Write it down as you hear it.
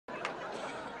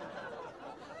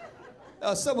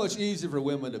So much easier for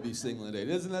women to be single and date.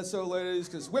 Isn't that so, ladies?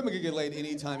 Because women can get laid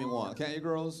anytime you want. Can't you,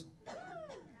 girls?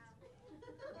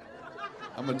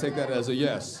 I'm going to take that as a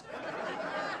yes.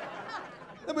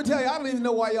 Let me tell you, I don't even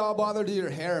know why y'all bother to do your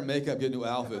hair and makeup, get new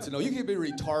outfits. You know, you can be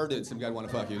retarded, some guy want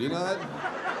to fuck you. Do you know that?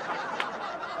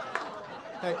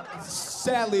 Hey,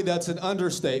 sadly, that's an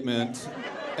understatement,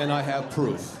 and I have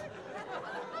proof.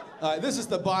 All right, this is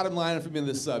the bottom line for me in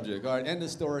this subject. All right, end of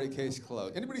story, case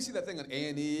closed. Anybody see that thing on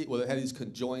A&E where they had these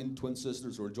conjoined twin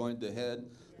sisters who were joined to head?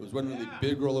 There was one really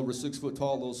big girl over 6 foot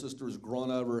tall, little sister was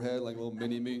growing out of her head like a little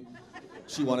mini-me.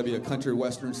 She wanted to be a country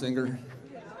western singer.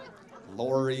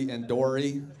 Lori and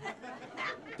Dory. Did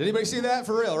anybody see that?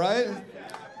 For real, right?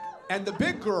 And the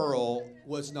big girl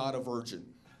was not a virgin.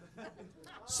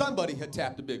 Somebody had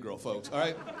tapped the big girl, folks, all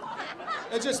right?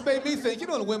 It just made me think, you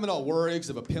know when women all worry because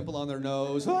of a pimple on their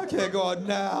nose? Oh, I can't go out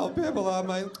now, pimple on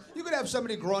my... You could have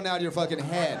somebody growing out of your fucking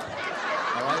head,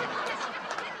 all right?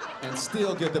 And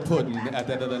still get the pudding at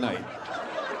the end of the night.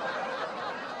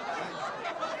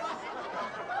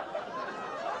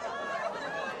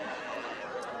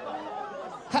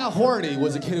 How horny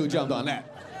was the kid who jumped on that?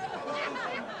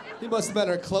 He must have been at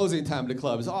our closing time at the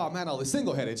club. Oh man, all the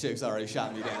single-headed chicks already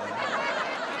shot me down.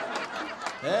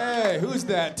 Hey, who's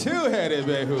that two-headed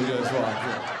babe who just walked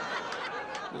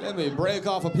in? Let me break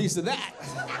off a piece of that.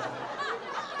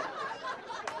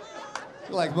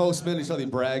 Like most men, he's probably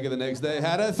bragging the next day.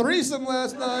 Had a threesome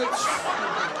last night.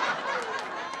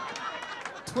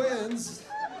 Twins.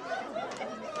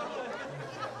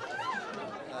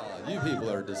 Oh, you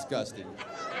people are disgusting.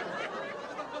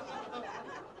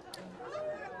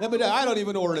 I don't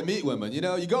even know where to meet women. You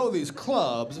know, you go to these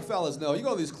clubs, the fellas know, you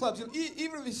go to these clubs, you know,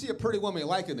 even if you see a pretty woman you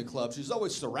like in the club, she's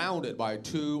always surrounded by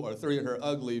 2 or 3 of her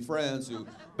ugly friends who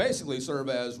basically serve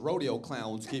as rodeo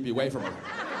clowns to keep you away from her.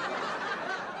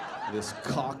 This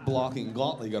cock-blocking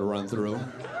gauntlet you gotta run through.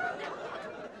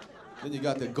 Then you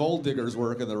got the gold diggers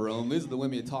working the room. These are the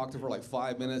women you talk to for like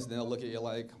 5 minutes and they'll look at you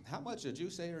like, how much did you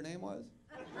say your name was?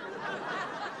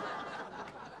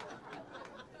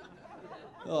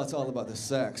 Oh, it's all about the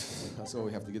sex. That's all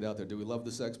we have to get out there. Do we love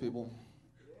the sex, people?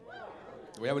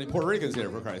 Do we have any Puerto Ricans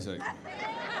here, for Christ's sake?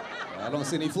 I don't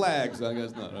see any flags, so I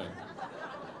guess not, right?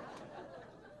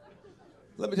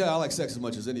 Let me tell you, I like sex as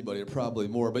much as anybody, or probably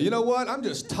more. But you know what? I'm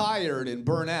just tired and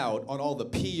burnt out on all the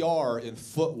PR and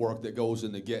footwork that goes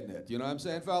into getting it. You know what I'm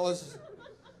saying, fellas?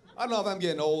 I don't know if I'm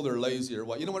getting old or lazy or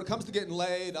what. You know, when it comes to getting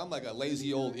laid, I'm like a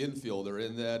lazy old infielder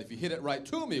in that if you hit it right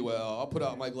to me, well, I'll put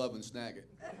out my glove and snag it.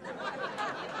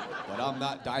 But I'm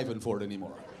not diving for it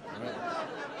anymore. Right?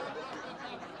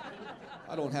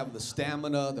 I don't have the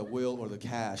stamina, the will, or the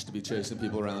cash to be chasing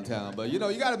people around town. But you know,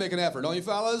 you gotta make an effort, don't you,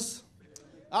 fellas?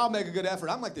 I'll make a good effort.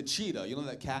 I'm like the cheetah. You know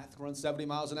that cat that runs 70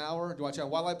 miles an hour? Do you watch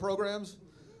on wildlife programs?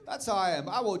 That's how I am.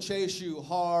 I will chase you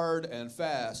hard and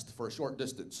fast for a short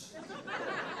distance.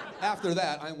 After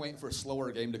that, I'm waiting for a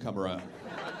slower game to come around.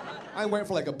 I'm waiting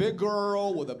for like a big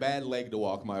girl with a bad leg to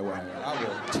walk my way. I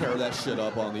will tear that shit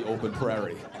up on the open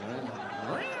prairie.